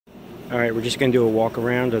Alright, we're just going to do a walk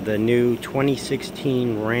around of the new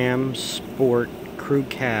 2016 Ram Sport Crew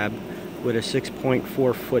Cab with a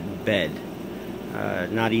 6.4 foot bed.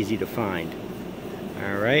 Not easy to find.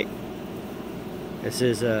 Alright, this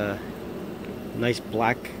is a nice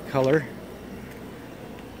black color,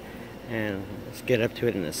 and let's get up to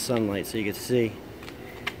it in the sunlight so you can see.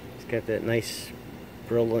 It's got that nice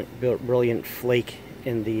brilliant flake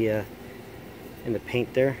in the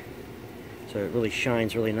paint there, so it really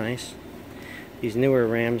shines really nice. These newer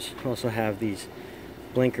Rams also have these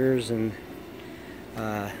blinkers and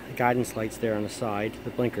guidance lights there on the side, the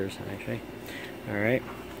blinkers actually. Alright,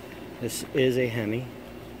 this is a Hemi,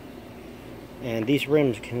 and these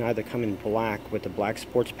rims can either come in black with the black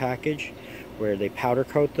sports package where they powder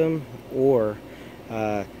coat them, or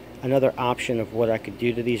another option of what I could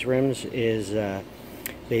do to these rims is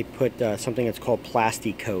they put something that's called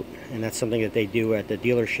plasti coat, and that's something that they do at the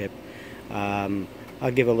dealership. I'll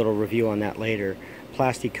give a little review on that later.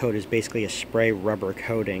 Plasti coat is basically a spray rubber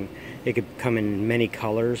coating. It could come in many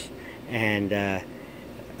colors, and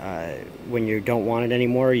when you don't want it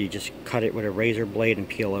anymore, you just cut it with a razor blade and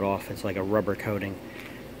peel it off. It's like a rubber coating.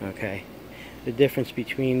 Okay. The difference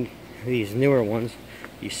between these newer ones,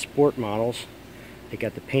 these sport models, they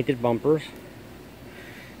got the painted bumpers.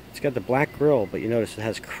 It's got the black grille, but you notice it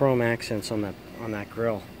has chrome accents on that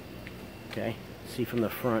grille. Okay, see from the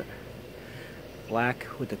front, black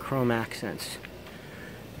with the chrome accents.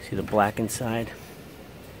 See the black inside.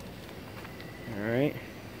 All right.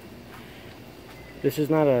 This is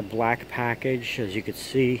not a black package, as you can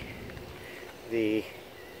see. The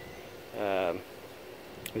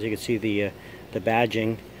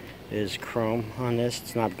badging is chrome on this.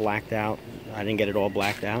 It's not blacked out. I didn't get it all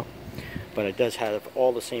blacked out, but it does have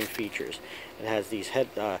all the same features. It has these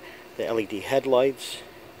the LED headlights,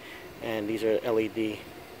 and these are LED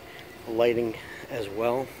lighting as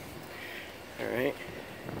well. Alright,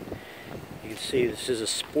 you can see this is a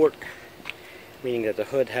sport, meaning that the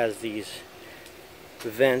hood has these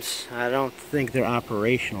vents. I don't think they're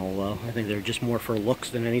operational though. I think they're just more for looks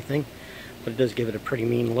than anything, but it does give it a pretty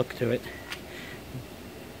mean look to it.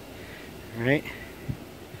 Alright,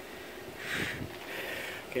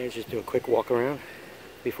 okay, let's just do a quick walk around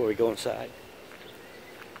before we go inside.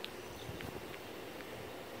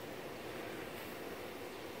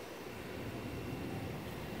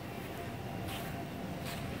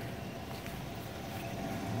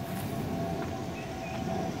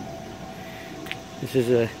 This is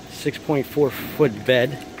a 6.4 foot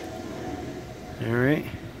bed. Alright.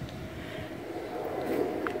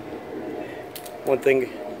 One thing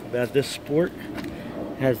about this Sport,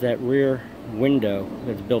 has that rear window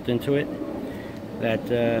that's built into it.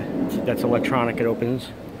 That's electronic, it opens.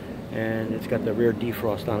 And it's got the rear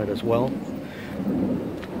defrost on it as well.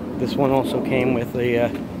 This one also came with a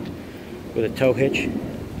tow hitch,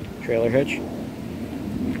 trailer hitch.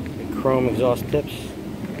 The chrome exhaust tips.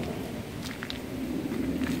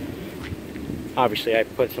 Obviously, I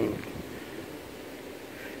put some,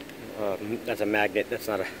 that's a magnet, that's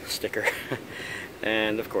not a sticker.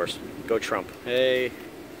 And of course, go Trump. Hey!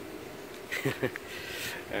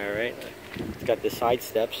 Alright, it's got the side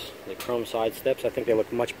steps, the chrome side steps. I think they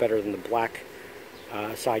look much better than the black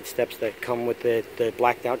side steps that come with the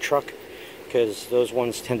blacked out truck, because those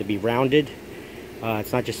ones tend to be rounded.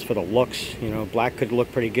 It's not just for the looks, you know, black could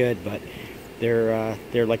look pretty good, but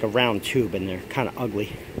they're like a round tube and they're kind of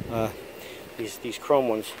ugly. These chrome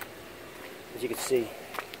ones, as you can see,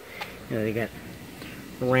 you know, they got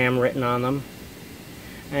Ram written on them,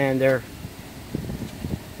 and you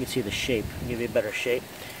can see the shape. I'll give you a better shape.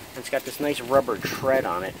 And it's got this nice rubber tread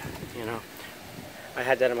on it. You know, I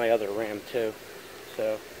had that in my other Ram too,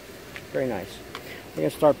 so very nice. We're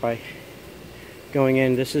gonna start by going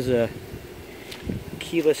in. This is a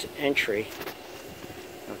keyless entry.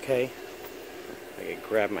 Okay, I can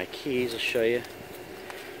grab my keys. I'll show you.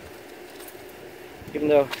 Even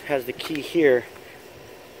though it has the key here,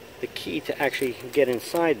 the key to actually get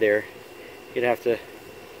inside there, you'd have to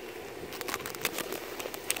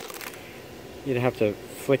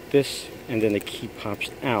flick this, and then the key pops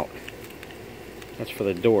out. That's for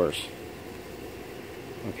the doors.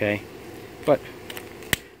 Okay, but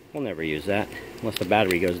we'll never use that unless the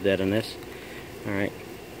battery goes dead in this. Alright,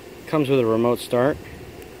 comes with a remote start,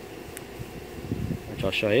 which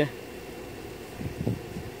I'll show you.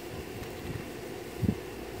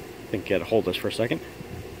 I think you gotta hold this for a second.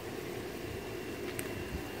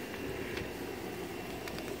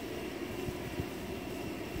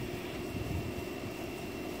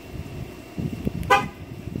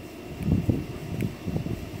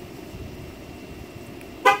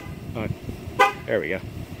 There we go.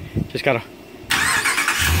 Just gotta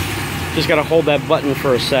Just got to hold that button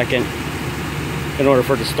for a second in order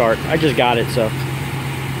for it to start. I just got it, so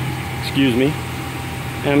excuse me.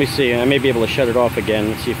 And let me see, I may be able to shut it off again.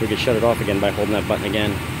 Let's see if we can shut it off again by holding that button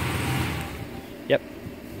again. Yep,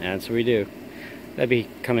 that's what we do. That'd be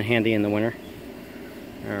coming handy in the winter.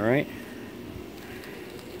 Alright.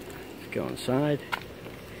 Let's go inside.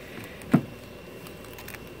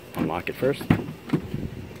 Unlock it first.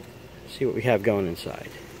 See what we have going inside.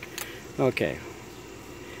 Okay.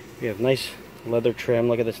 We have nice leather trim.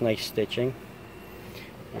 Look at this nice stitching.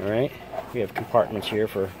 Alright. We have compartments here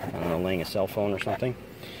for, I don't know, laying a cell phone or something.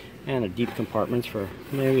 And a deep compartments for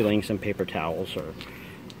maybe laying some paper towels or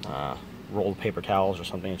rolled paper towels or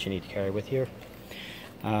something that you need to carry with you.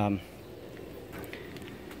 Look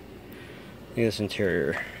at this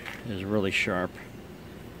interior. It is really sharp.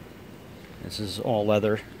 This is all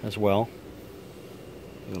leather as well.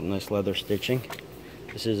 Nice leather stitching.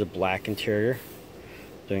 This is a black interior.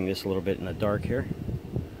 Doing this a little bit in the dark here.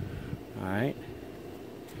 Alright.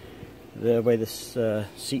 The way this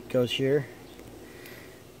seat goes here,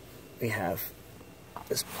 we have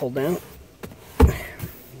this pull down.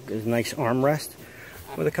 There's a nice armrest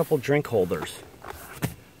with a couple drink holders.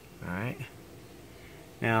 Alright.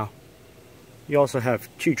 Now, you also have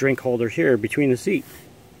 2 drink holders here between the seat.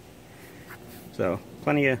 So,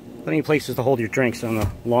 plenty of places to hold your drinks on the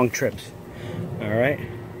long trips. Alright.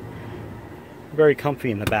 Very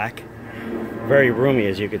comfy in the back. Very roomy,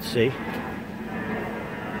 as you can see.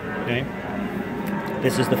 Okay.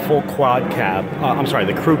 This is the full quad cab. I'm sorry,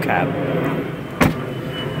 the crew cab.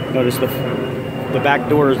 Notice the back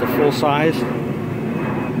door is the full size.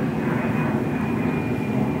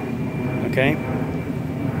 Okay.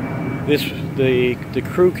 The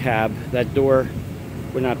crew cab, that door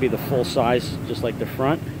would not be the full size, just like the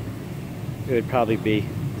front. It would probably be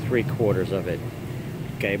 3/4 of it.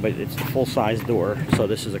 Okay, but it's the full size door, so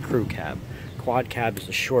this is a crew cab. Quad cab is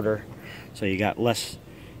the shorter, so you got less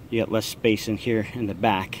space in here in the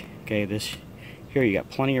back. Okay, here you got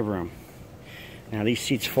plenty of room. Now these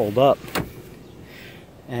seats fold up,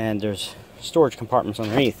 and there's storage compartments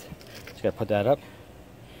underneath. So you got to put that up,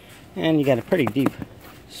 and you got a pretty deep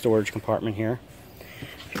storage compartment here.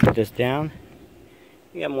 If you put this down,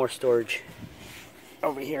 you got more storage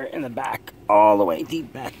over here in the back, all the way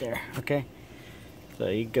deep back there. Okay, so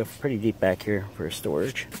you go pretty deep back here for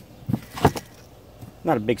storage.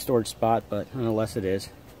 Not a big storage spot, but nonetheless it is.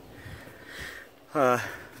 The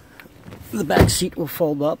back seat will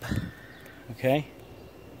fold up. Okay,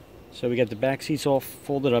 so we got the back seats all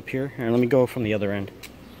folded up here. And let me go from the other end.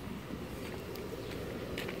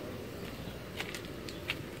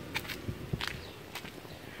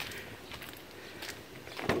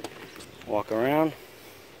 Walk around.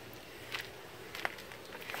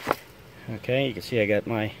 Okay, you can see I got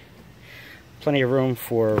plenty of room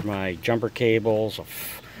for my jumper cables,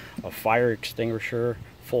 a fire extinguisher,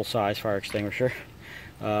 full-size fire extinguisher,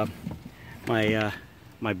 my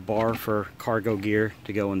bar for cargo gear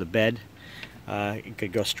to go in the bed. It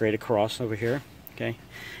could go straight across over here. Okay,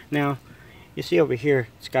 now you see over here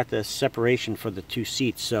it's got the separation for the 2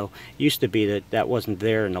 seats. So it used to be that wasn't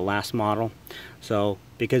there in the last model. So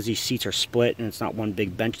because these seats are split and it's not one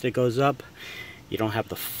big bench that goes up, you don't have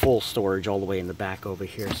the full storage all the way in the back over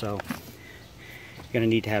here. So you're going to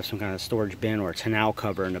need to have some kind of storage bin or a tonneau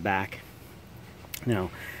cover in the back.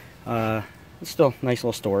 Now, it's still nice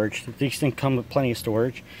little storage. These things come with plenty of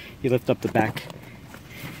storage. You lift up the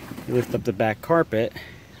back carpet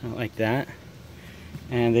like that,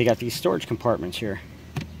 and they got these storage compartments here.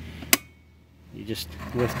 You just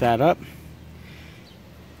lift that up,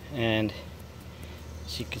 and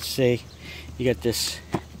as you can see, you got this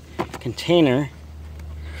container.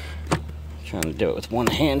 I'm trying to do it with one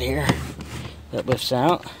hand here. That lifts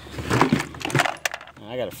out.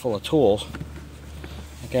 I got it full of tools.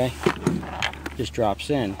 Okay, just drops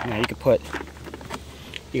in. Now you can put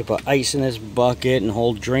ice in this bucket and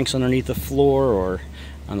hold drinks underneath the floor, or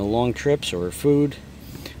on the long trips, or food.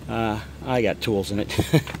 I got tools in it.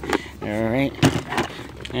 All right,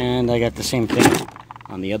 and I got the same thing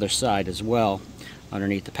on the other side as well,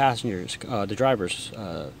 underneath the the driver's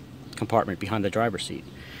compartment behind the driver's seat.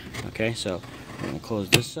 Okay, so I'm gonna close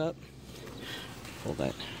this up. Hold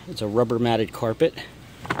that. It's a rubber matted carpet.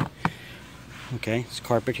 Okay, it's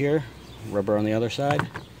carpet here, rubber on the other side.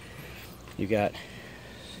 You got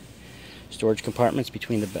storage compartments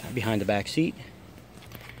behind the back seat.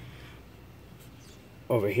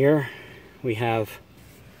 Over here we have,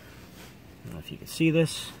 I don't know if you can see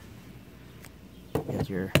this, you got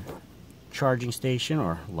your charging station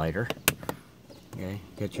or lighter. Okay,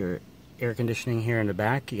 you got your air conditioning here in the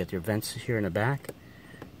back. You got your vents here in the back.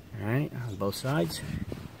 All right, on both sides.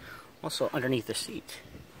 Also underneath the seat.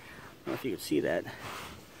 I don't know if you can see that.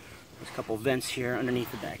 There's a couple vents here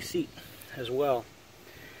underneath the back seat as well.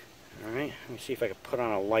 Alright, let me see if I can put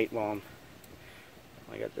on a light while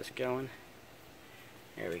I got this going.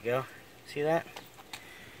 There we go. See that?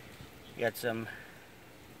 You got some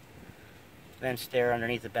vents there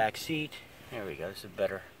underneath the back seat. There we go. This is a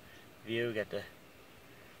better view. You got the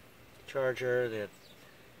charger,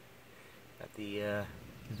 got the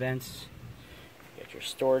vents. You got your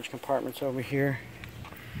storage compartments over here.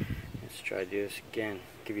 Let's try to do this again.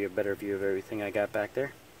 Give you a better view of everything I got back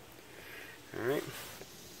there. Alright.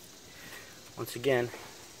 Once again,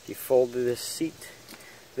 if you fold this seat,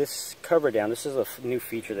 this cover down, this is a new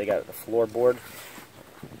feature they got at the floorboard.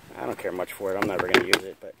 I don't care much for it. I'm never going to use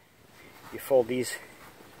it, but you fold these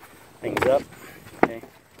things up. Okay,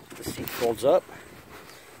 the seat folds up.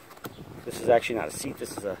 This is actually not a seat.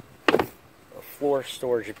 This is a floor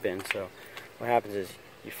storage bin. So what happens is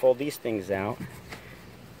you fold these things out.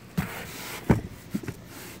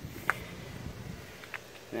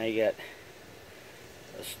 Now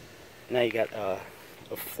you got a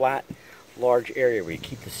flat, large area where you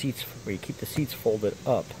keep the seats folded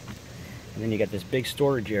up, and then you got this big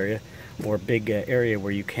storage area or big area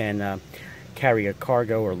where you can carry a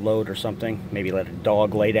cargo or load or something. Maybe let a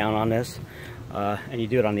dog lay down on this, and you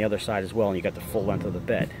do it on the other side as well. And you got the full length of the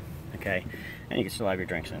bed. Okay, and you can still have your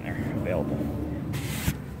drinks in there available.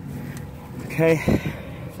 Okay,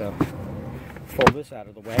 so fold this out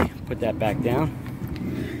of the way, put that back down.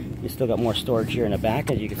 You still got more storage here in the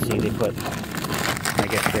back. As you can see, they put, I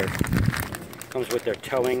guess, comes with their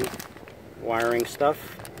towing, wiring stuff,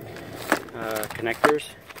 connectors,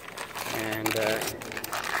 and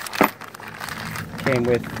came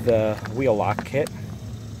with the wheel lock kit.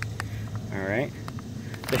 Alright,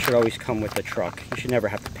 this should always come with the truck. You should never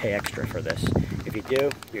have to pay extra for this. If you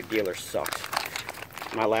do, your dealer sucks.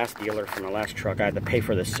 My last dealer from the last truck, I had to pay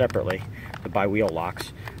for this separately to buy wheel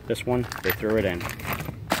locks. This one, they threw it in.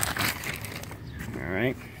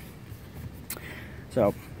 Alright,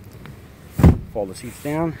 so fold the seats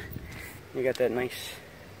down. You got that nice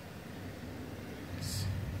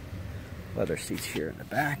leather seats here in the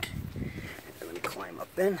back. Let me climb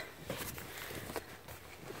up in.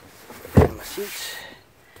 And the seats.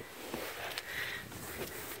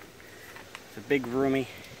 It's a big, roomy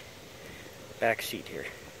back seat here.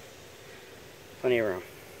 Plenty of room.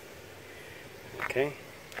 Okay.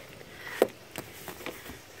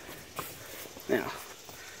 Now,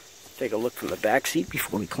 take a look from the back seat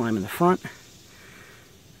before we climb in the front. I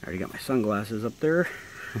already got my sunglasses up there,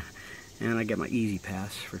 and I got my Easy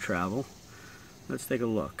Pass for travel. Let's take a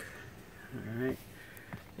look. Alright,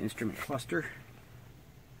 instrument cluster.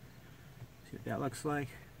 See what that looks like.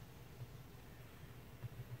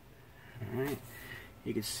 Alright,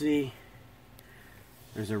 you can see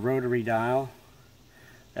there's a rotary dial.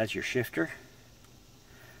 That's your shifter.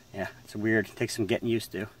 Yeah, it's weird. It takes some getting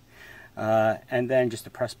used to. And then just a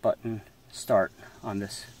press button start on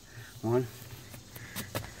this one.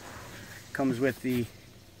 Comes with the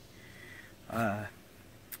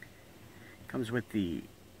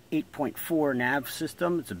 8.4 nav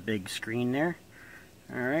system. It's a big screen there.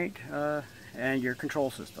 All right, and your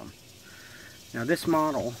control system. Now this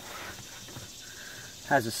model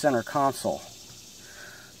has a center console.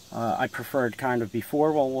 I preferred kind of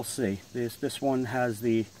before. Well, we'll see. This one has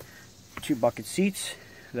the 2 bucket seats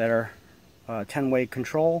that are 10-way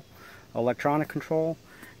control, electronic control,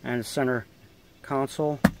 and a center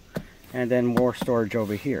console, and then more storage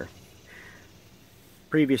over here.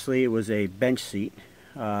 Previously, it was a bench seat,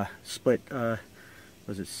 split,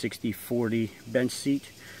 was it 60-40 bench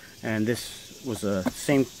seat, and this was a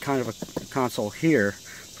same kind of a console here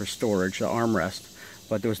for storage, the armrest,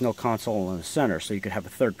 but there was no console in the center, so you could have a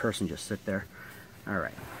third person just sit there. All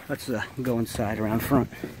right, let's go inside around front.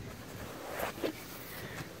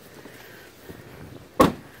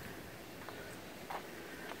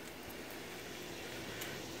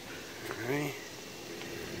 Alright.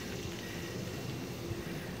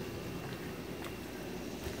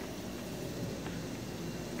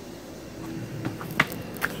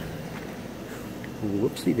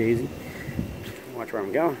 Whoopsie daisy. Watch where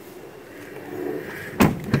I'm going.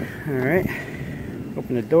 Alright.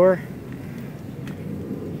 Open the door.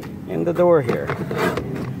 In the door here.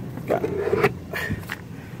 Got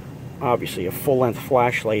obviously a full-length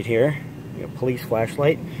flashlight here. A police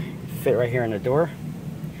flashlight. Fit right here in the door.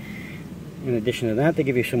 In addition to that, they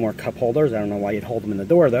give you some more cup holders. I don't know why you'd hold them in the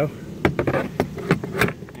door though.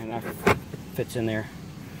 And that fits in there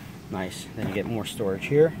nice. Then you get more storage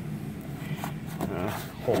here.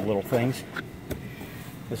 Hold little things.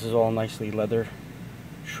 This is all nicely leather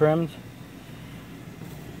trimmed.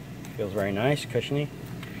 Feels very nice, cushiony.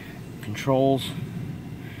 Controls.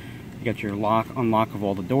 You got your unlock of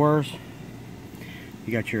all the doors.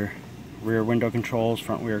 You got your rear window controls,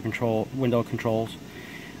 front rear window controls.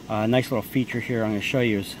 Nice little feature here I'm going to show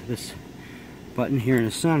you is this button here in the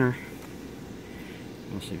center.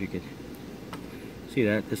 Let's see if you could see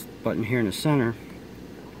that. This button here in the center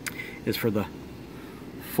is for the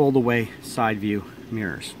fold-away side view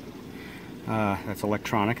mirrors. That's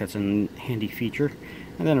electronic. That's a handy feature.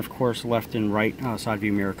 And then, of course, left and right side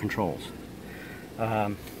view mirror controls.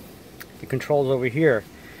 The controls over here.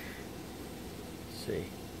 Let's see.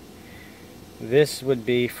 This would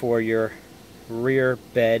be for your rear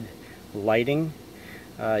bed lighting.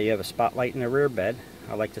 You have a spotlight in the rear bed.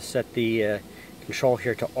 I like to set the control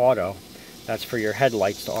here to auto. That's for your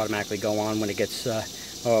headlights to automatically go on when it gets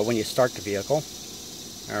when you start the vehicle.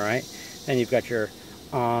 All right. Then you've got your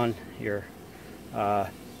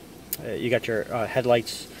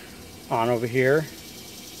headlights on over here.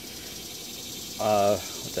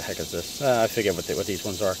 What the heck is this? I forget what these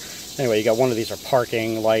ones are. Anyway, you got one of these are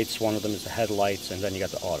parking lights, one of them is the headlights, and then you got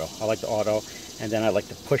the auto. I like the auto, and then I like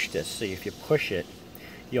to push this. So if you push it,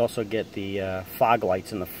 you also get the fog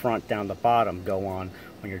lights in the front down the bottom go on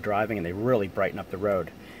when you're driving, and they really brighten up the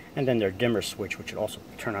road. And then their dimmer switch, which would also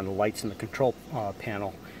turn on the lights in the control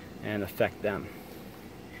panel and affect them.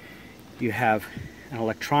 You have an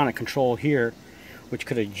electronic control here, which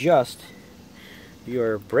could adjust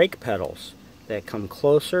your brake pedals that come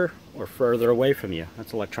closer or further away from you.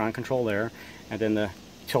 That's electronic control there. And then the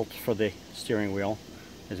tilt for the steering wheel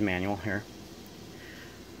is manual here.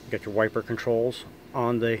 You got your wiper controls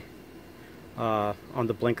on the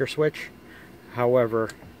blinker switch. However,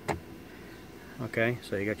 okay,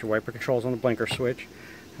 so you got your wiper controls on the blinker switch.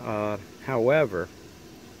 However,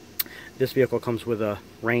 this vehicle comes with a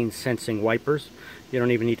rain sensing wipers. You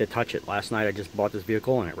don't even need to touch it. Last night I just bought this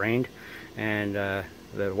vehicle and it rained, and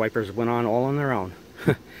the wipers went on all on their own.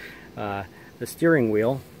 The steering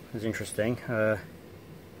wheel is interesting. As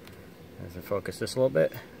I focus this a little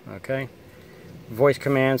bit, okay. Voice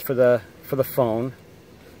commands for the phone.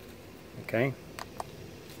 Okay.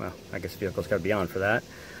 Well, I guess the vehicle's got to be on for that.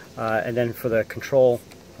 And then for the control,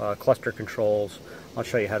 cluster controls, I'll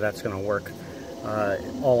show you how that's going to work.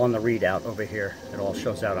 All on the readout over here. It all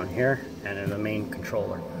shows out on here and in the main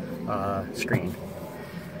controller screen.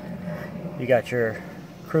 You got your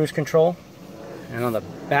cruise control, and on the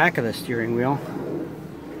back of the steering wheel,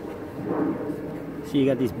 see you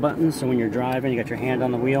got these buttons, so when you're driving you got your hand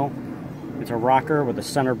on the wheel. It's a rocker with a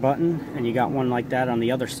center button, and you got one like that on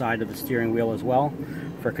the other side of the steering wheel as well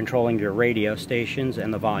for controlling your radio stations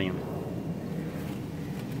and the volume.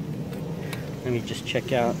 Let me just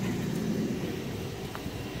check out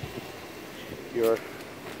your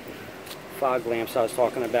fog lamps I was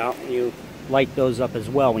talking about. You light those up as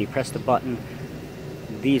well. When you press the button,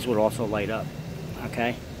 these would also light up,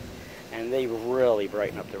 okay? And they really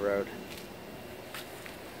brighten up the road.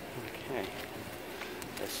 Okay,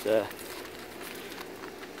 let's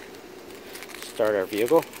start our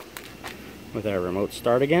vehicle with our remote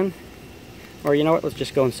start again. Or you know what, let's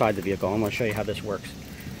just go inside the vehicle. I'm going to show you how this works.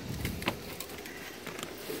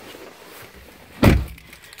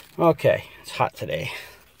 Okay, it's hot today.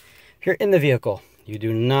 If you're in the vehicle, you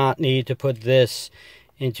do not need to put this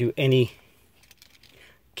into any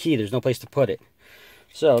key. There's no place to put it.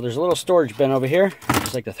 So there's a little storage bin over here. I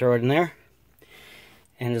just like to throw it in there.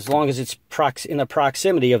 And as long as it's in the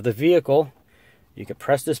proximity of the vehicle, you can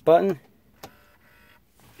press this button.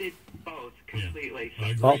 It's both completely.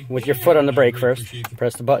 Well, with your foot on the brake first.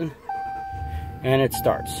 Press the button, and it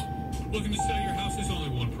starts. Looking to sell your house? There's only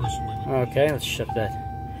one person with you. Okay, let's shut that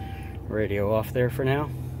radio off there for now.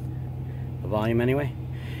 The volume anyway.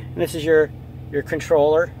 And this is your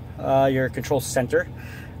controller, your control center.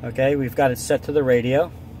 Okay, we've got it set to the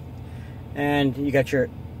radio, and you got your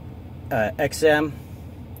XM.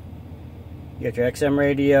 You got your XM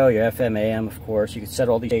radio, your FM, AM, of course. You can set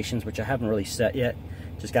all these stations, which I haven't really set yet.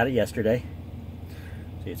 Just got it yesterday.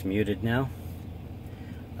 See, it's muted now.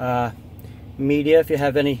 Media, if you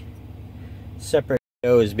have any separate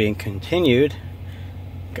video is being continued.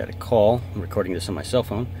 Got a call. I'm recording this on my cell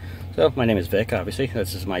phone. So my name is Vic, obviously.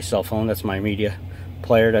 This is my cell phone. That's my media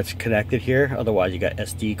player that's connected here. Otherwise, you got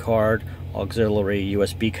SD card, auxiliary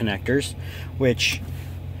USB connectors, which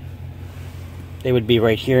they would be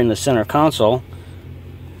right here in the center console.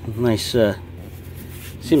 Nice,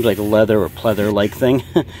 seems like a leather or pleather-like thing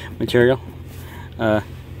material.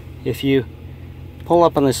 If you pull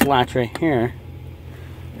up on this latch right here,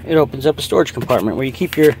 it opens up a storage compartment where you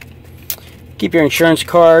keep your insurance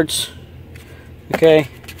cards. Okay,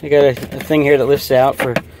 you got a thing here that lifts out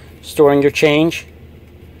for storing your change.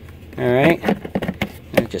 Alright,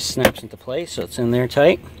 and it just snaps into place, so it's in there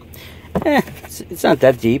tight. It's not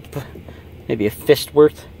that deep, maybe a fist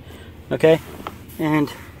worth. Okay,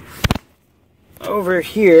 and over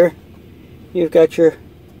here you've got your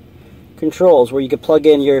controls where you could plug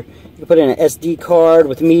in you can put in an SD card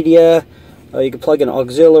with media, or you can plug in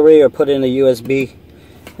auxiliary or put in a USB,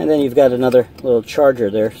 and then you've got another little charger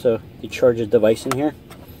there, so you charge a device in here.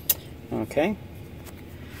 Okay,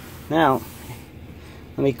 now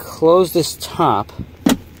let me close this top,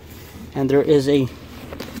 and there is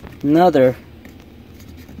another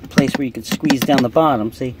place where you can squeeze down the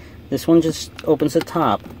bottom. See, this one just opens the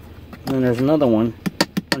top, and then there's another one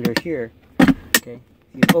under here. Okay,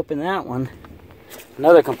 if you open that one,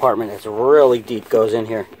 another compartment that's really deep goes in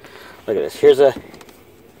here. Look at this. Here's a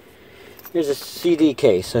CD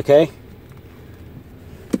case. Okay,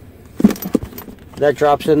 that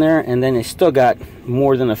drops in there, and then it's still got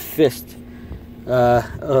more than a fist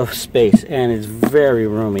of space, and it's very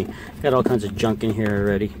roomy. Got all kinds of junk in here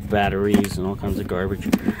already, batteries and all kinds of garbage.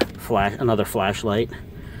 Another flashlight.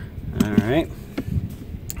 All right,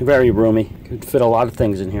 very roomy. Could fit a lot of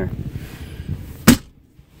things in here.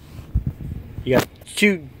 You got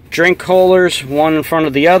two drink holders, one in front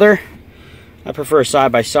of the other. I prefer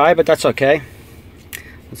side by side, but that's okay.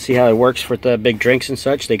 Let's see how it works for the big drinks and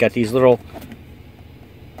such. They got these they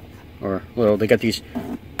got these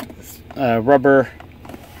rubber,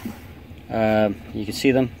 you can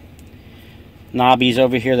see them, knobbies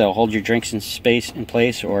over here that'll hold your drinks in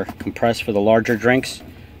place or compress for the larger drinks.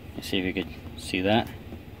 Let's see if you could see that.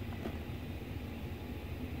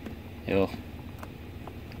 You'll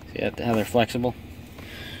see how they're flexible.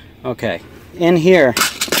 Okay, in here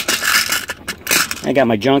I got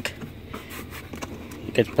my junk.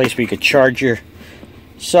 You got a place where you could charge your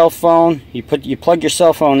cell phone. You plug your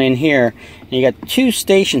cell phone in here, and you got two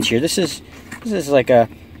stations here. This is like a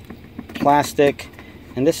plastic,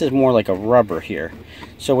 and this is more like a rubber here.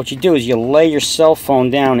 So what you do is you lay your cell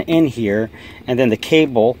phone down in here, and then the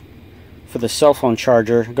cable for the cell phone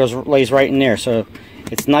charger lays right in there. So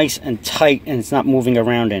it's nice and tight, and it's not moving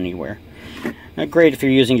around anywhere. Not great if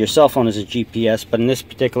you're using your cell phone as a GPS, but in this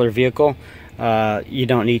particular vehicle, you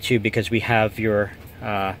don't need to, because we have your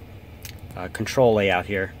control layout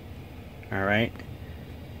here. All right.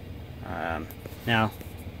 Now,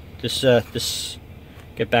 this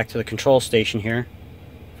get back to the control station here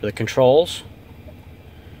for the controls.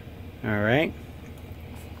 All right.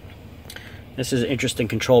 This is an interesting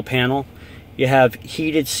control panel. You have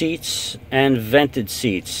heated seats and vented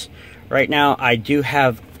seats. Right now, I do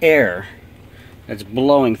have air that's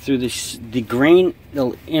blowing through the grain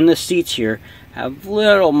in the seats here. Have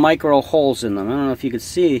little micro holes in them. I don't know if you can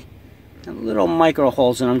see. Little micro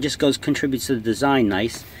holes in them. Just contributes to the design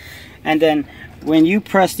nice. And then when you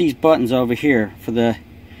press these buttons over here for the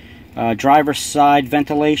driver's side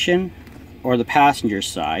ventilation or the passenger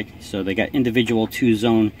side, so they got individual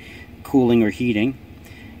 2-zone cooling or heating,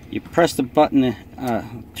 you press the button to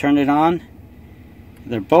turn it on.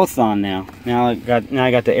 They're both on now. Now I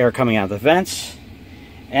got the air coming out of the vents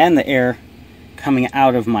and the air coming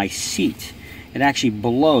out of my seat. It actually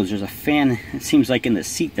blows. There's a fan, it seems like, in the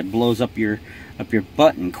seat that blows up your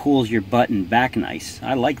butt and cools your butt and back nice.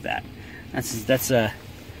 I like that. It's a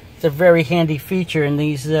very handy feature in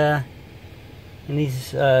these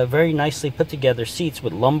very nicely put together seats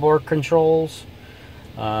with lumbar controls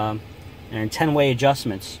and 10-way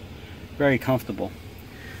adjustments. Very comfortable.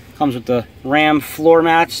 Comes with the Ram floor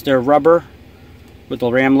mats. They're rubber with the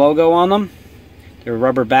Ram logo on them. They're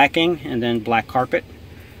rubber backing and then black carpet.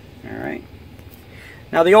 All right.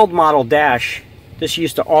 Now the old model dash, this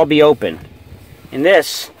used to all be open. In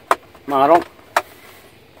this model,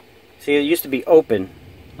 see, it used to be open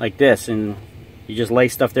like this, and you just lay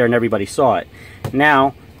stuff there and everybody saw it.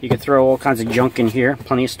 Now you can throw all kinds of junk in here,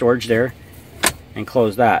 plenty of storage there, and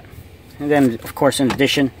close that. And then, of course, in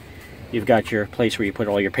addition, you've got your place where you put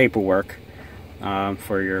all your paperwork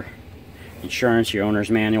for your insurance, your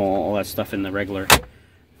owner's manual, all that stuff in the regular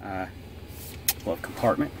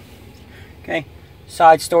compartment. Okay.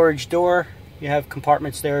 Side storage door, you have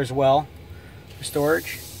compartments there as well for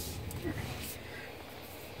storage.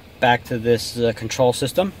 Back to this control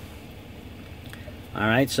system.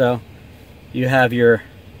 Alright, so you have your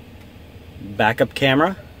backup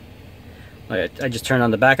camera. I just turned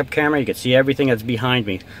on the backup camera. You can see everything that's behind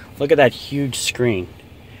me. Look at that huge screen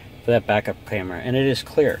for that backup camera, and it is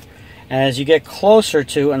clear. And as you get closer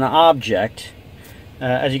to an object,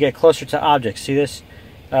 see this?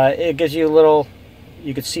 It gives you a little.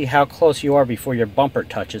 You can see how close you are before your bumper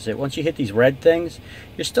touches it. Once you hit these red things,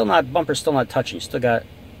 bumper's still not touching. You still got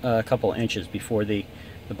a couple of inches before the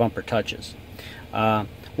bumper touches.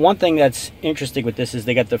 One thing that's interesting with this is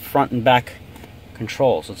they got the front and back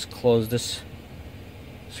controls. Let's close this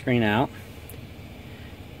screen out.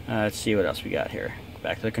 Let's see what else we got here.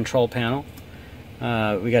 Back to the control panel.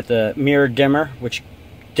 We got the mirror dimmer, which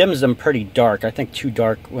dims them pretty dark. I think too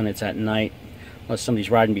dark when it's at night, unless somebody's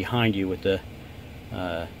riding behind you with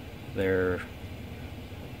their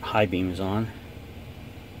high beams on.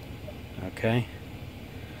 Okay.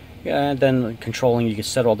 Yeah, and then controlling, you can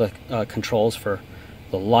set all the controls for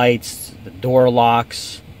the lights, the door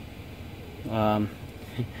locks. Yeah,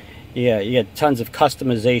 you get tons of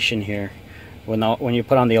customization here. When you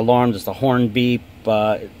put on the alarm, does the horn beep?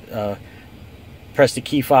 Press the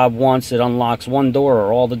key fob once, it unlocks one door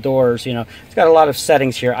or all the doors. You know, it's got a lot of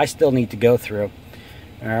settings here I still need to go through.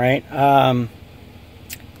 All right,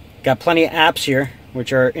 got plenty of apps here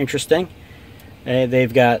which are interesting.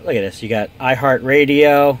 They've got, look at this, you got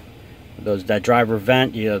iHeartRadio, that driver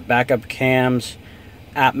vent, you have backup cams,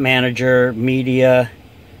 app manager, media.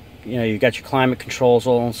 You know, you've got your climate controls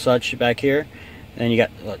all and such back here. And then you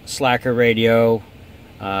got Slacker radio,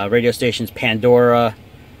 radio stations, Pandora,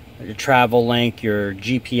 your travel link, your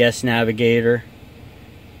GPS navigator.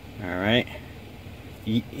 All right,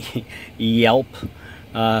 Yelp.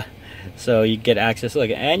 So you get access.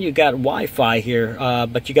 Look, and you got Wi-Fi here,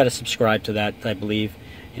 but you got to subscribe to that, I believe,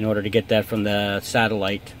 in order to get that from the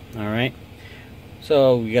satellite. All right.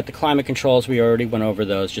 So you got the climate controls. We already went over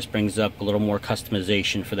those. Just brings up a little more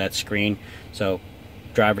customization for that screen. So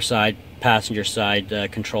driver side, passenger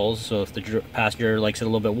side controls. So if the passenger likes it a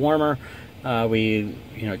little bit warmer, we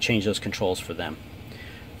change those controls for them.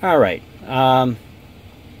 All right. I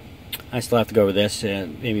still have to go over this.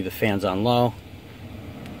 Maybe the fan's on low.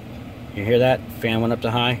 You hear that? Fan went up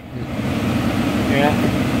to high. Hear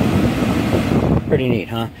that? Pretty neat,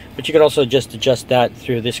 huh? But you could also just adjust that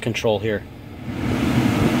through this control here.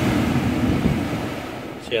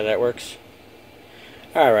 See how that works?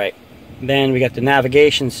 All right. Then we got the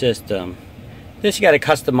navigation system. This you got to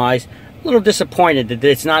customize. A little disappointed that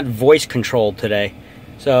it's not voice controlled today.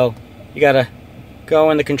 So you got to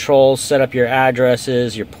go in the controls, set up your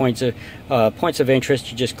addresses, your points of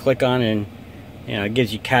interest. You just click on and it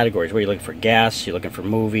gives you categories. Where you're looking for gas, you're looking for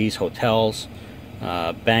movies, hotels,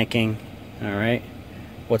 banking. All right,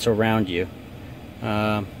 what's around you?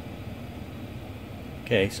 Okay,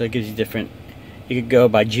 so it gives you different. You could go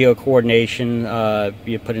by geo-coordination.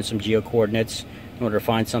 You put in some geo-coordinates in order to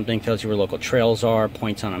find something. Tells you where local trails are,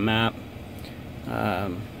 points on a map.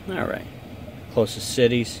 All right, closest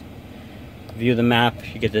cities. View the map.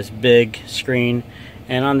 You get this big screen,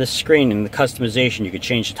 and on this screen in the customization, you could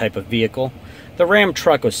change the type of vehicle. The Ram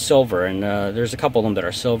truck was silver, and there's a couple of them that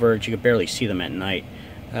are silver. You could barely see them at night.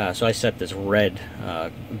 So I set this red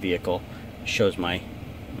vehicle. Shows my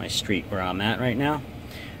street where I'm at right now.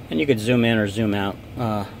 And you could zoom in or zoom out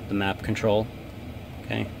the map control.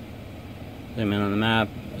 Okay, zoom in on the map,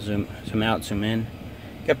 zoom out, zoom in.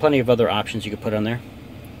 Got plenty of other options you could put on there.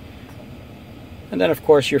 And then of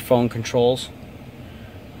course your phone controls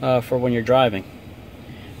for when you're driving.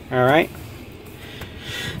 All right.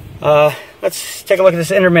 Let's take a look at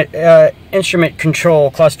this instrument control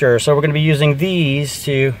cluster. So we're going to be using these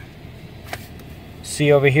to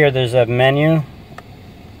see over here. There's a menu,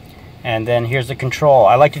 and then here's the control.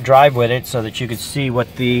 I like to drive with it so that you can see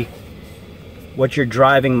what your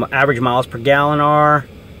driving average miles per gallon are,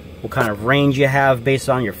 what kind of range you have based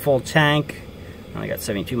on your full tank. I got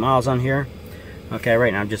 72 miles on here. Okay,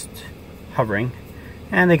 right now I'm just hovering,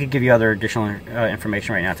 and they could give you other additional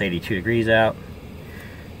information. Right now it's 82 degrees out.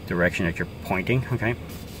 Direction that you're pointing. Okay,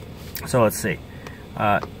 so let's see.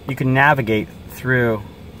 You can navigate through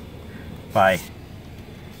by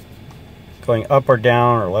going up or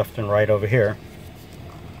down or left and right over here.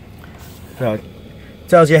 So it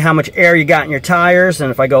tells you how much air you got in your tires,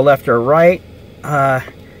 and if I go left or right,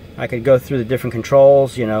 I could go through the different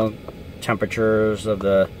controls, temperatures of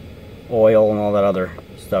the oil and all that other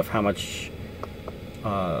stuff, how much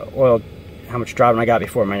oil, how much driving I got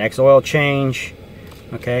before my next oil change.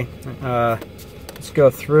 Okay, let's go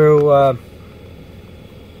through.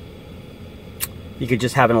 You could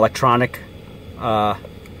just have an electronic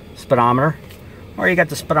speedometer, or you got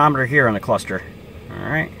the speedometer here on the cluster. All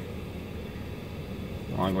right,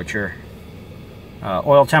 along with your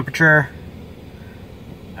oil temperature.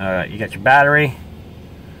 You got your battery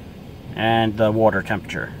and the water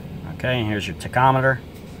temperature. Okay, and here's your tachometer.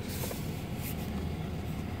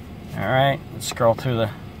 All right, let's scroll through the.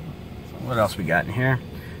 What else we got in here?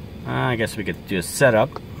 I guess we could do a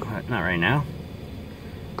setup. Not right now.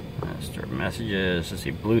 Start messages. Let's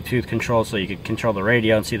see, Bluetooth control, so you could control the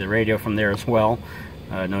radio and see the radio from there as well.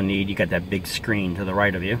 No need. You got that big screen to the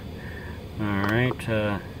right of you.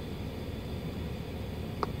 Alright,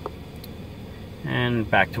 and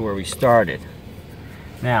back to where we started.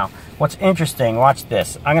 Now, what's interesting, watch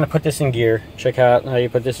this. I'm going to put this in gear. Check out how you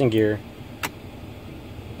put this in gear.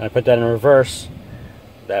 I put that in reverse.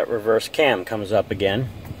 That reverse cam comes up again.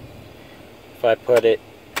 If I put it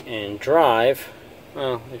in drive,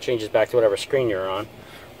 well, it changes back to whatever screen you're on.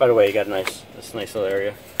 By the way, you got this nice little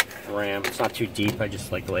area. RAM. It's not too deep. I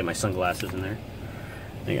just like to lay my sunglasses in there.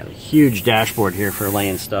 You got a huge dashboard here for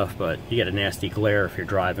laying stuff, but you get a nasty glare if you're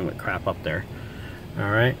driving with crap up there.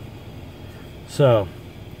 Alright. So,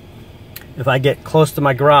 if I get close to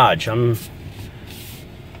my garage, I'm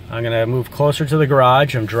going to move closer to the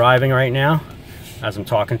garage. I'm driving right now as I'm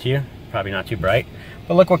talking to you. Probably not too bright.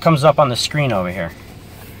 But look what comes up on the screen over here.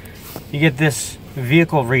 You get this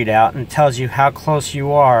vehicle readout and it tells you how close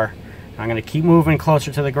you are. I'm going to keep moving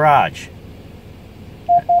closer to the garage.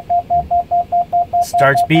 It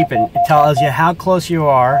starts beeping. It tells you how close you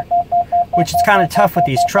are, which is kind of tough with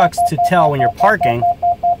these trucks to tell when you're parking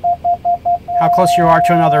how close you are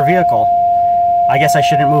to another vehicle. I guess I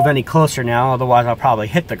shouldn't move any closer now, otherwise I'll probably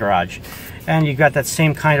hit the garage. And you've got that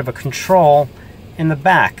same kind of a control in the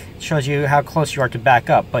back. It shows you how close you are to back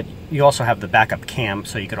up, but you also have the backup cam,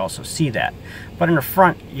 so you could also see that. But in the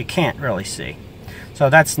front, you can't really see.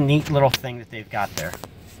 So that's a neat little thing that they've got there.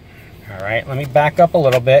 Alright, let me back up a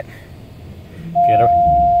little bit.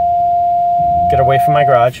 Get away from my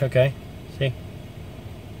garage, okay? See?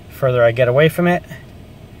 The further I get away from it,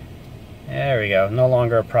 there we go, no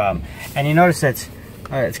longer a problem. And you notice it's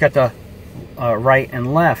got the right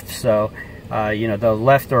and left, so you know, the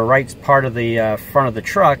left or right part of the front of the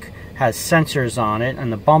truck has sensors on it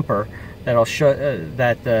and the bumper that'll show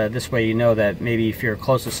that this way you know that maybe if you're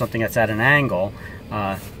close to something that's at an angle,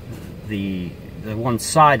 the one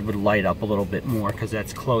side would light up a little bit more because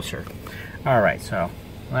that's closer. Alright, so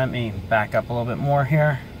let me back up a little bit more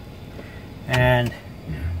here, and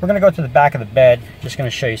we're going to go to the back of the bed. Just going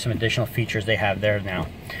to show you some additional features they have there now.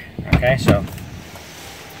 Okay, so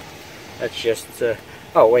that's just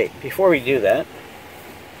oh wait, before we do that,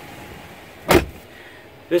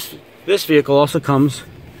 this vehicle also comes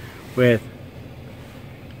with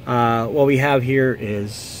what we have here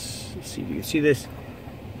is, let's see if you can see this,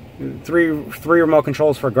 three remote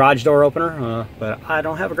controls for a garage door opener, but I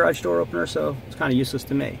don't have a garage door opener, so it's kind of useless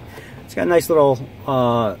to me. It's got a nice little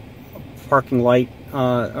parking light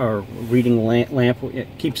or reading lamp.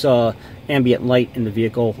 It keeps ambient light in the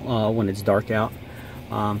vehicle when it's dark out.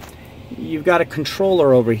 You've got a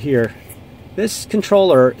controller over here. This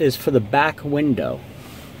controller is for the back window.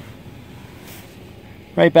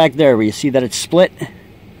 Right back there where you see that it's split.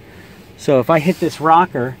 So if I hit this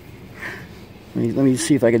rocker, let me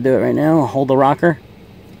see if I can do it right now. I'll hold the rocker.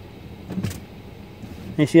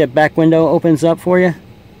 You see that back window opens up for you?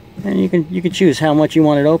 And you can choose how much you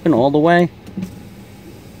want it open, all the way,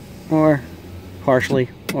 or partially,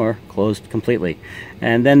 or closed completely.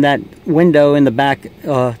 And then that window in the back,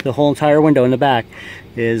 the whole entire window in the back,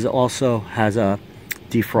 also has a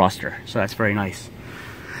defroster. So that's very nice.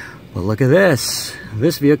 But look at this.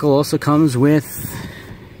 This vehicle also comes with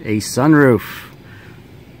a sunroof.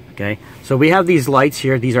 Okay, so we have these lights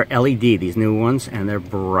here. These are LED, these new ones, and they're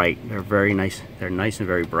bright. They're very nice. They're nice and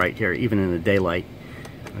very bright here, even in the daylight.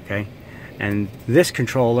 Okay, and this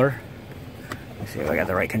controller, let's see if I got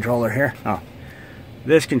the right controller here. Oh,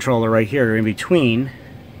 this controller right here in between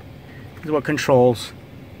is what controls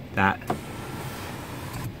that.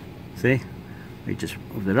 See, we just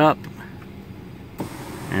moved it up,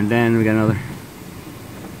 and then we got another,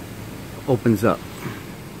 opens up.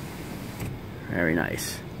 Very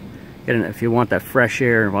nice. If you want that fresh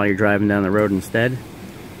air while you're driving down the road instead.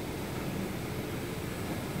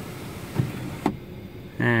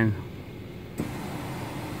 And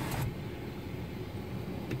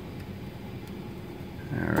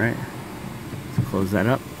alright, let's close that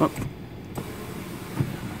up. Oh.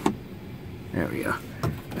 There we go.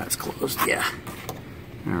 That's closed, yeah.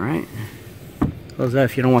 Alright. Close that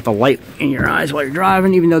if you don't want the light in your eyes while you're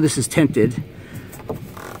driving, even though this is tinted.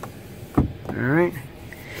 Alright.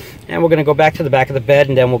 And we're going to go back to the back of the bed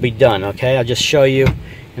and then we'll be done, okay? I'll just show you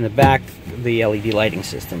in the back the LED lighting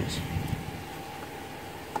systems.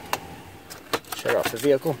 Shut off the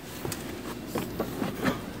vehicle.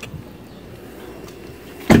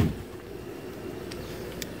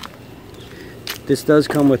 This does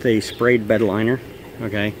come with a sprayed bed liner,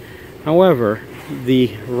 okay? However,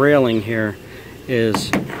 the railing here is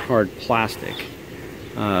hard plastic.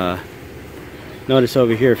 Notice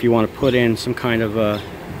over here, if you want to put in some kind of a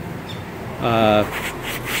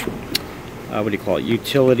what do you call it,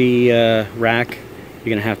 utility rack, you're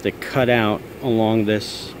gonna have to cut out along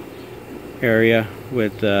this area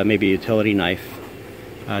with maybe a utility knife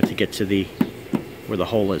to get to the where the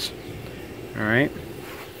hole is. All right.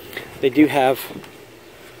 They do have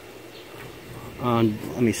on.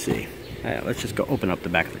 Let me see. Let's just go open up the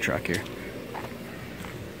back of the truck here.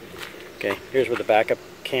 Okay, here's where the backup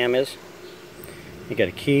cam is. You got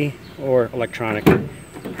a key or electronic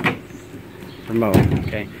remote.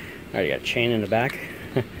 Okay. All right, you got a chain in the back.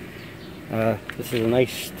 This is a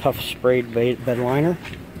nice, tough sprayed bed liner.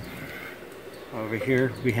 Over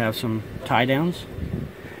here we have some tie downs,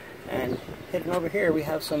 and hidden over here we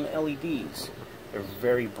have some LEDs. They're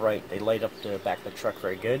very bright. They light up the back of the truck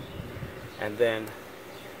very good. And then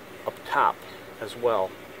up top as well,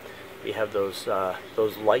 we have those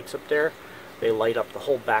lights up there. They light up the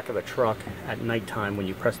whole back of the truck at nighttime when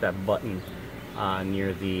you press that button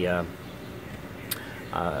near the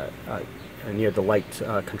light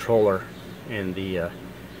controller in the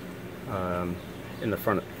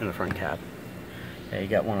front cab. Okay, you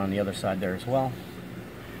got one on the other side there as well,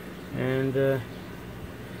 and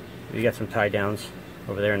you got some tie downs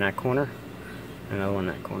over there in that corner, another one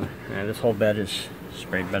in that corner. And this whole bed is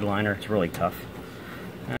sprayed bed liner. It's really tough.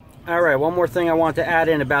 All right, one more thing I want to add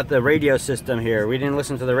in about the radio system here. We didn't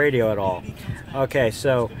listen to the radio at all. Okay,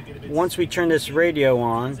 so once we turn this radio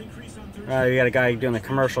on, we got a guy doing a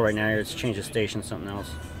commercial right now. Let's change the station to something else.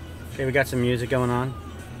 Okay, we got some music going on.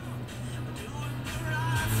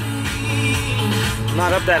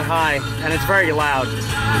 Not up that high, and it's very loud.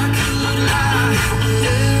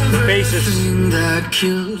 The bass is that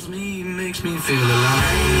kills me, makes me feel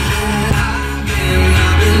alive.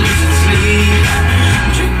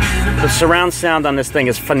 The surround sound on this thing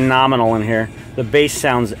is phenomenal in here. The bass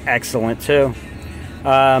sounds excellent too.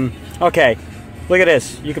 Okay, look at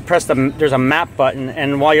this. You could press there's a map button,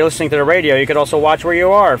 and while you're listening to the radio, you could also watch where you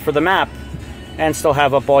are for the map, and still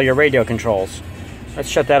have up all your radio controls. Let's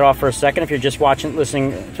shut that off for a second. If you're just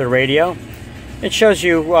listening to the radio, it shows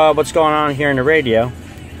you what's going on here in the radio,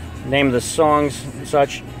 name of the songs and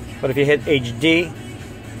such. But if you hit HD,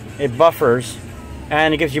 it buffers,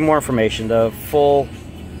 and it gives you more information, the full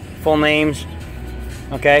names.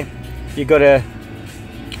 Okay, you go to,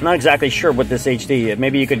 I'm not exactly sure what this HD is.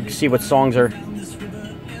 Maybe you could see what songs are.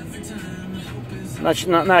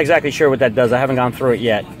 Not exactly sure what that does. I haven't gone through it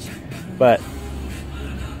yet, but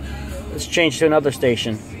let's change to another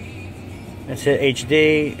station. Let's hit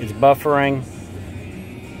HD. It's buffering.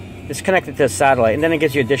 It's connected to a satellite, and then it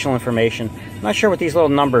gives you additional information. I'm not sure what these little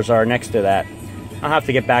numbers are next to that. I'll have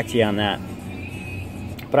to get back to you on that.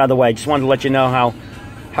 But either way, I just wanted to let you know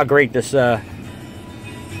how great this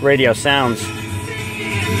radio sounds.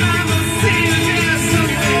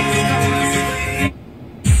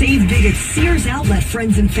 Save big at Sears Outlet,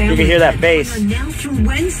 friends and family. You can hear that bass. Now through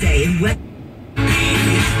Wednesday in West.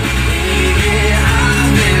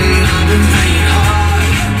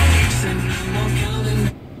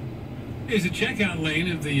 There's a checkout lane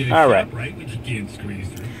of the all right, which you can't squeeze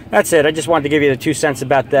through. That's it. I just wanted to give you the 2 cents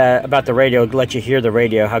about the radio, let you hear the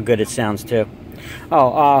radio, how good it sounds too.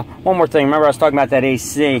 Oh, one more thing. Remember I was talking about that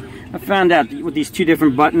AC. I found out what these 2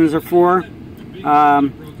 different buttons are for.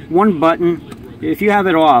 One button, if you have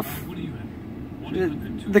it off,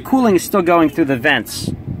 the cooling is still going through the vents,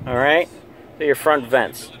 all right? They're your front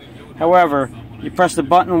vents. However, you press the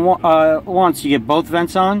button once, you get both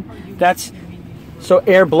vents on. That's so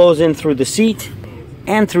air blows in through the seat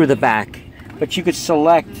and through the back. But you could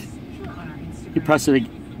select, you press it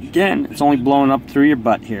again, it's only blowing up through your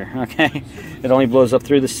butt here, okay? It only blows up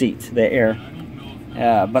through the seat, the air.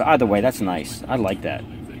 But either way, that's nice. I like that.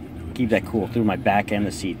 Keep that cool through my back and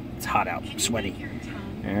the seat. It's hot out, I'm sweaty.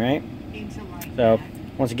 All right. So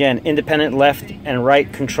once again, independent left and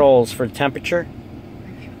right controls for temperature.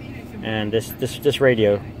 And this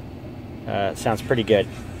radio sounds pretty good.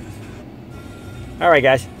 All right,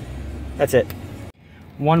 guys, that's it.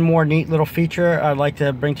 One more neat little feature I'd like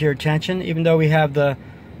to bring to your attention. Even though we have the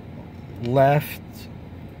left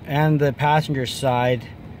and the passenger side,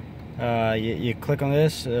 you click on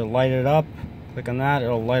this, it'll light it up. Click on that,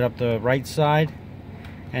 it'll light up the right side,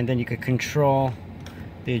 and then you could control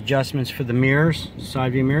the adjustments for the mirrors,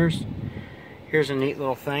 side view mirrors. Here's a neat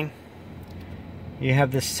little thing. You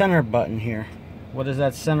have the center button here. What does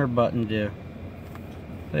that center button do?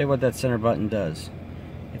 Tell you what that center button does.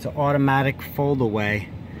 It's an automatic fold away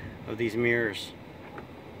of these mirrors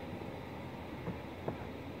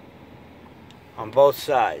on both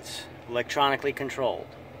sides, electronically controlled.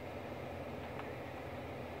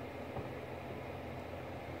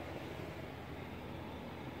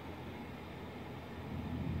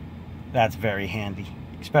 That's very handy,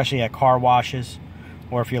 especially at car washes,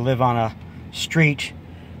 or if you live on a street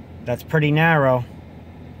that's pretty narrow,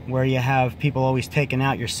 where you have people always taking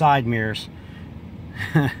out your side mirrors.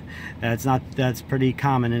 That's pretty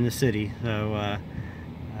common in the city, so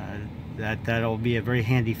that'll be a very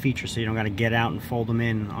handy feature, so you don't got to get out and fold them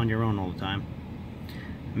in on your own all the time.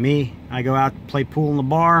 Me, I go out to play pool in the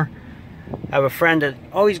bar. I have a friend that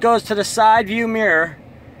always goes to the side view mirror,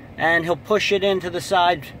 and he'll push it into the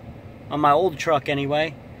side on my old truck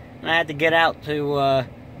anyway, and I had to get out to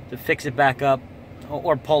fix it back up,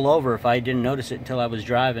 or pull over if I didn't notice it until I was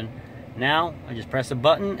driving. Now I just press a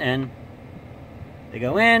button and they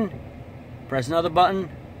go in, press another button,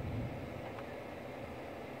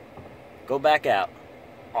 go back out.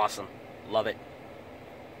 Awesome. Love it.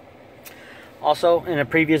 Also, in a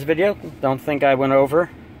previous video, don't think I went over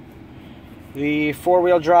the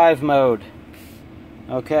four-wheel drive mode.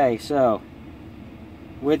 Okay, so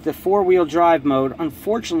with the four-wheel drive mode,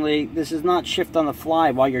 unfortunately, this is not shift on the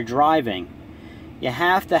fly while you're driving. You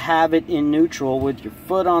have to have it in neutral with your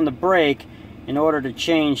foot on the brake in order to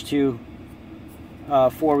change to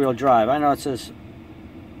four-wheel drive. I know it says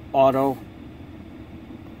auto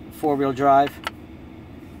four-wheel drive,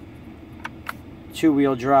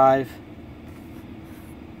 two-wheel drive.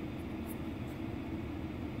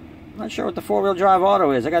 I'm not sure what the four-wheel drive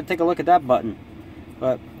auto is. I got to take a look at that button.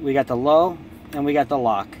 But we got the low and we got the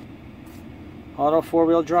lock. Auto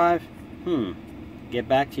four-wheel drive? Get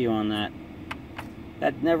back to you on that.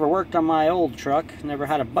 That never worked on my old truck. Never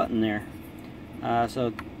had a button there.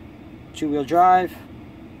 So two-wheel drive,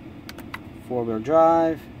 four-wheel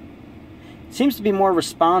drive. It seems to be more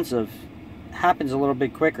responsive. Happens a little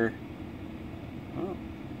bit quicker. Oh.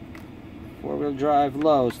 Four-wheel drive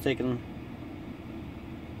low is taking.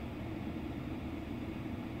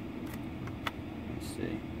 Let's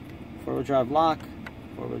see. Four-wheel drive lock,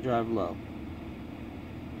 four-wheel drive low.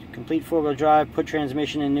 To complete four-wheel drive, put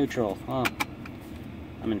transmission in neutral. Oh,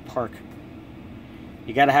 I'm in park.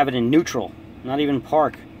 You got to have it in neutral, not even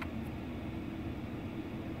park,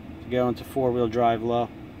 to go into four-wheel drive low.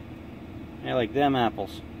 I like them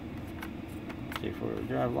apples. Let's see, four-wheel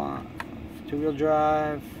drive lock, two-wheel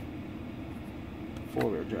drive,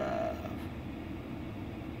 four-wheel drive.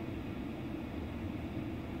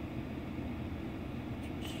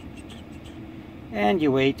 And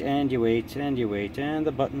you wait, and you wait, and you wait, and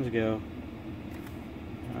the buttons go.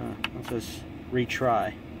 Let's just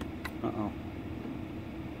retry. Uh-oh.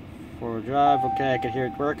 Four-wheel drive, okay, I can hear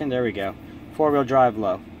it working. There we go. Four-wheel drive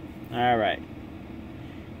low. Alright.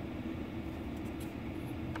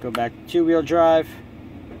 Go back to two-wheel drive.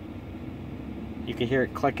 You can hear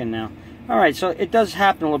it clicking now. Alright, so it does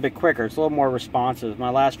happen a little bit quicker. It's a little more responsive. My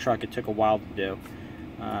last truck, it took a while to do.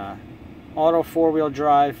 Auto four-wheel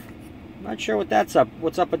drive. Not sure what that's up.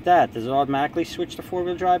 What's up with that? Does it automatically switch to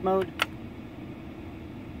four-wheel drive mode?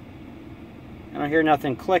 I don't hear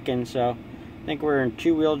nothing clicking, so I think we're in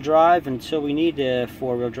two-wheel drive until we need the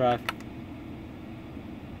four-wheel drive.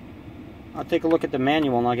 I'll take a look at the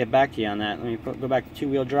manual and I'll get back to you on that. Let me go back to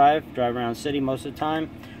two-wheel drive. Drive around the city most of the time.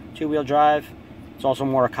 Two-wheel drive. It's also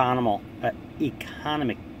more economical.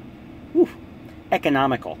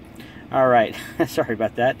 All right. Sorry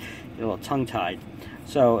about that. Get a little tongue-tied.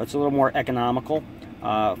 So it's a little more economical.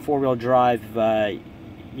 Four-wheel drive,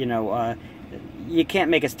 you can't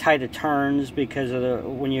make as tight of turns because of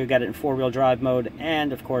when you got it in four-wheel drive mode,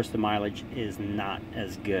 and of course the mileage is not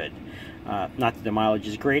as good. Not that the mileage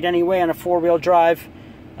is great anyway on a four-wheel drive,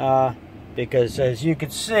 because as you can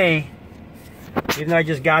see, even though I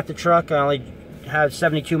just got the truck, I only have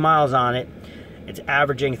 72 miles on it. It's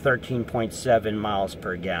averaging 13.7 miles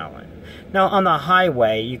per gallon. Now on the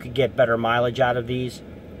highway, you could get better mileage out of these,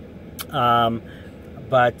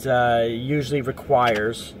 but usually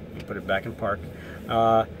requires, put it back in park,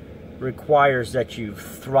 requires that you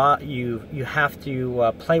have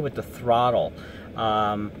to play with the throttle.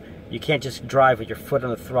 You can't just drive with your foot on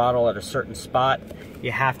the throttle at a certain spot.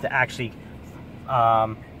 You have to actually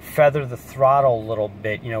feather the throttle a little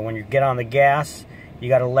bit. You know, when you get on the gas, you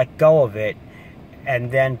got to let go of it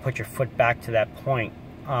and then put your foot back to that point,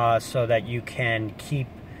 so that you can keep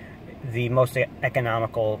the most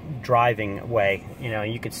economical driving way. You know,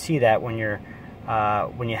 you can see that when you're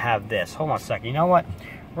when you have this. Hold on a second. You know what?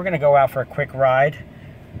 We're gonna go out for a quick ride.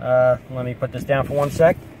 Let me put this down for 1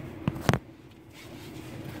 sec.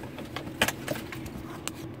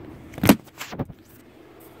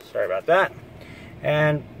 Sorry about that.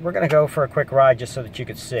 And we're gonna go for a quick ride just so that you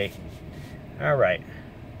can see. All right.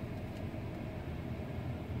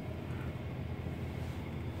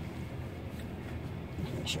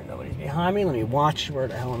 Make sure nobody's behind me. Let me watch where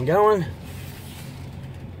the hell I'm going.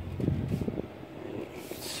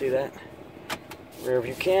 See that? Rear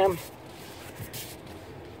view cam.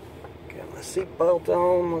 Got my seatbelt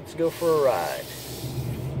on, let's go for a ride.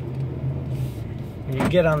 When you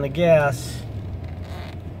get on the gas,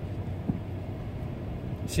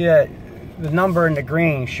 see that the number in the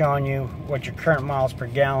green showing you what your current miles per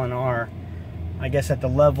gallon are. I guess at the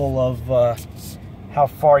level of how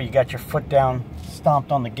far you got your foot down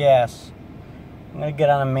stomped on the gas. I'm gonna get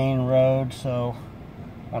on a main road, so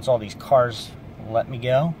once all these cars let me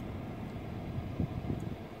go.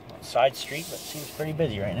 Side street, but it seems pretty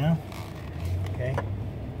busy right now. Okay.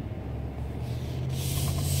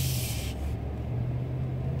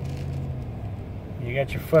 You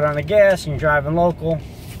got your foot on the gas and you're driving local.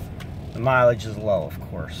 The mileage is low, of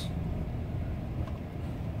course.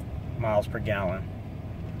 Miles per gallon.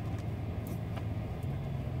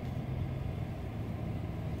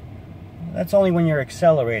 That's only when you're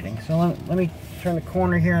accelerating. So let me turn the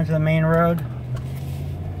corner here into the main road.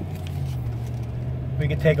 We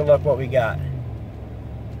can take a look what we got.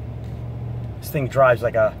 This thing drives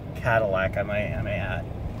like a Cadillac, I may add.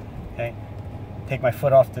 Okay, take my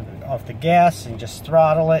foot off the gas and just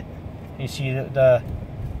throttle it. You see the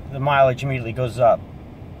mileage immediately goes up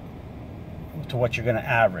to what you're going to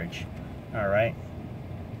average. All right.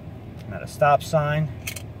 I'm at a stop sign.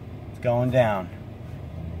 It's going down.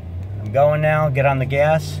 I'm going now. Get on the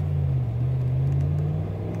gas.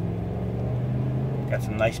 Got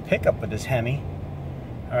some nice pickup with this Hemi.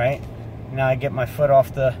 All right. Now I get my foot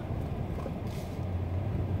off the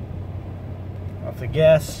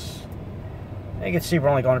gas. You can see we're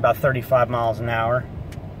only going about 35 miles an hour.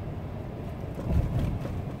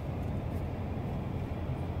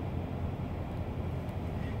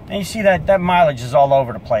 And you see that mileage is all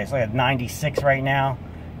over the place. Like at 96 right now.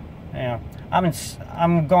 You know,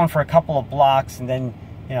 I'm going for a couple of blocks and then,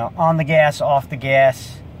 you know, on the gas, off the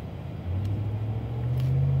gas.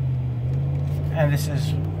 And this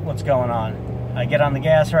is what's going on. I get on the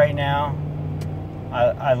gas right now.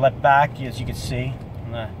 I let back, as you can see,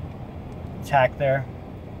 on the tack there.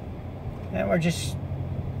 And we're just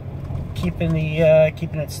keeping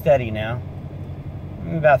it steady now.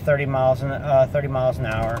 About 30 miles an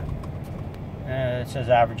hour. It says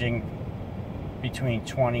averaging between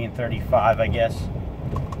 20 and 35, I guess.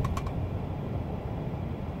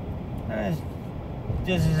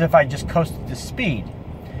 This is if I just coasted the speed.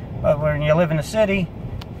 But when you live in the city,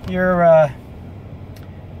 you're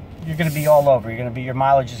going to be all over. Your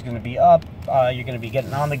mileage is going to be up. You're going to be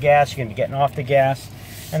getting on the gas. You're going to be getting off the gas.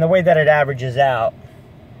 And the way that it averages out,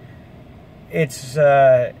 it's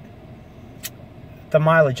the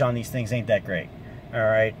mileage on these things ain't that great. All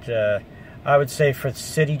right, I would say for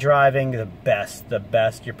city driving, the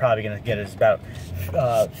best you're probably going to get is about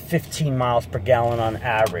 15 miles per gallon on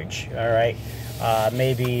average. All right,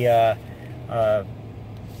 maybe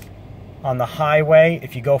on the highway,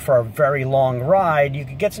 if you go for a very long ride, you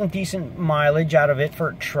could get some decent mileage out of it for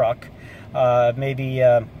a truck. Maybe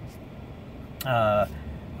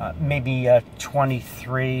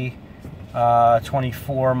 23,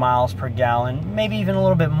 24 miles per gallon, maybe even a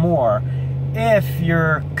little bit more if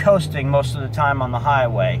you're coasting most of the time on the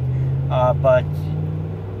highway. But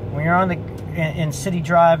when you're in city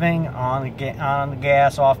driving, on the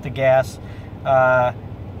gas, off the gas,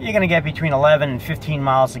 you're going to get between 11 and 15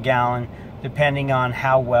 miles a gallon, depending on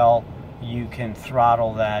how well you can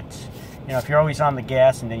throttle that. You know, if you're always on the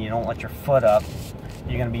gas and then you don't let your foot up,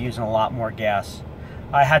 you're going to be using a lot more gas.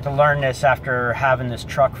 I had to learn this after having this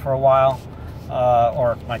truck for a while,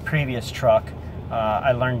 or my previous truck.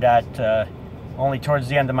 I learned that only towards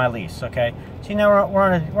the end of my lease. Okay, so now we're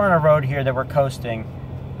on a road here that we're coasting,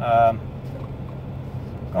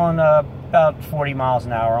 going about 40 miles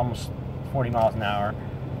an hour, almost 40 miles an hour.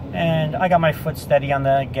 And I got my foot steady on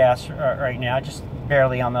the gas right now, just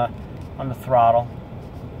barely on the throttle.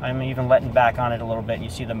 I'm even letting back on it a little bit. And you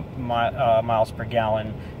see the miles per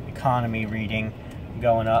gallon economy reading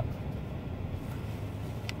going up.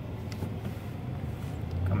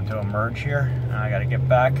 Coming to a merge here. Now I got to get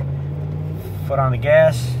back. Foot on the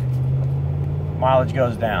gas. Mileage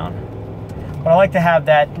goes down. But I like to have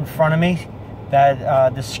that in front of me,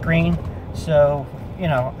 that the screen. So you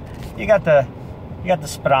know, you got the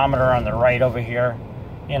speedometer on the right over here.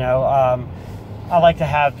 You know, I like to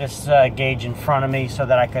have this gauge in front of me so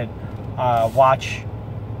that I could watch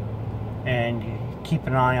and keep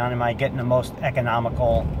an eye on, am I getting the most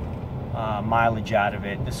economical mileage out of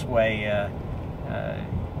it. This way, you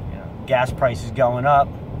know, gas prices going up,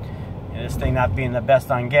 and this thing not being the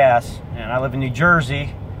best on gas. And I live in New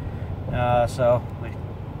Jersey, so we're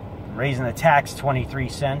raising the tax 23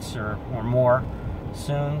 cents or more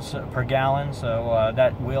soon per gallon, so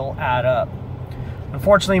that will add up.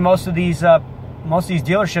 Unfortunately, most of these most of these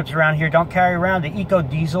dealerships around here don't carry around the Eco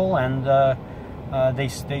Diesel, and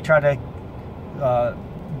they try to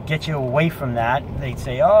get you away from that. They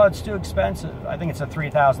say, oh, it's too expensive. I think it's a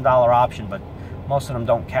 $3,000 option, but most of them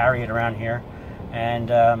don't carry it around here.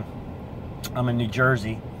 And I'm in New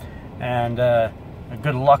Jersey, and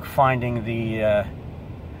good luck finding the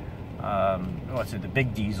the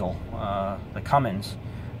big diesel, the Cummins,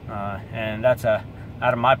 and that's out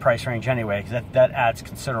of my price range anyway, because that adds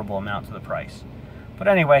considerable amount to the price. But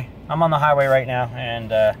anyway, I'm on the highway right now,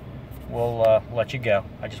 and we'll let you go.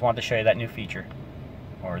 I just wanted to show you that new feature,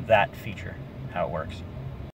 or that feature, how it works.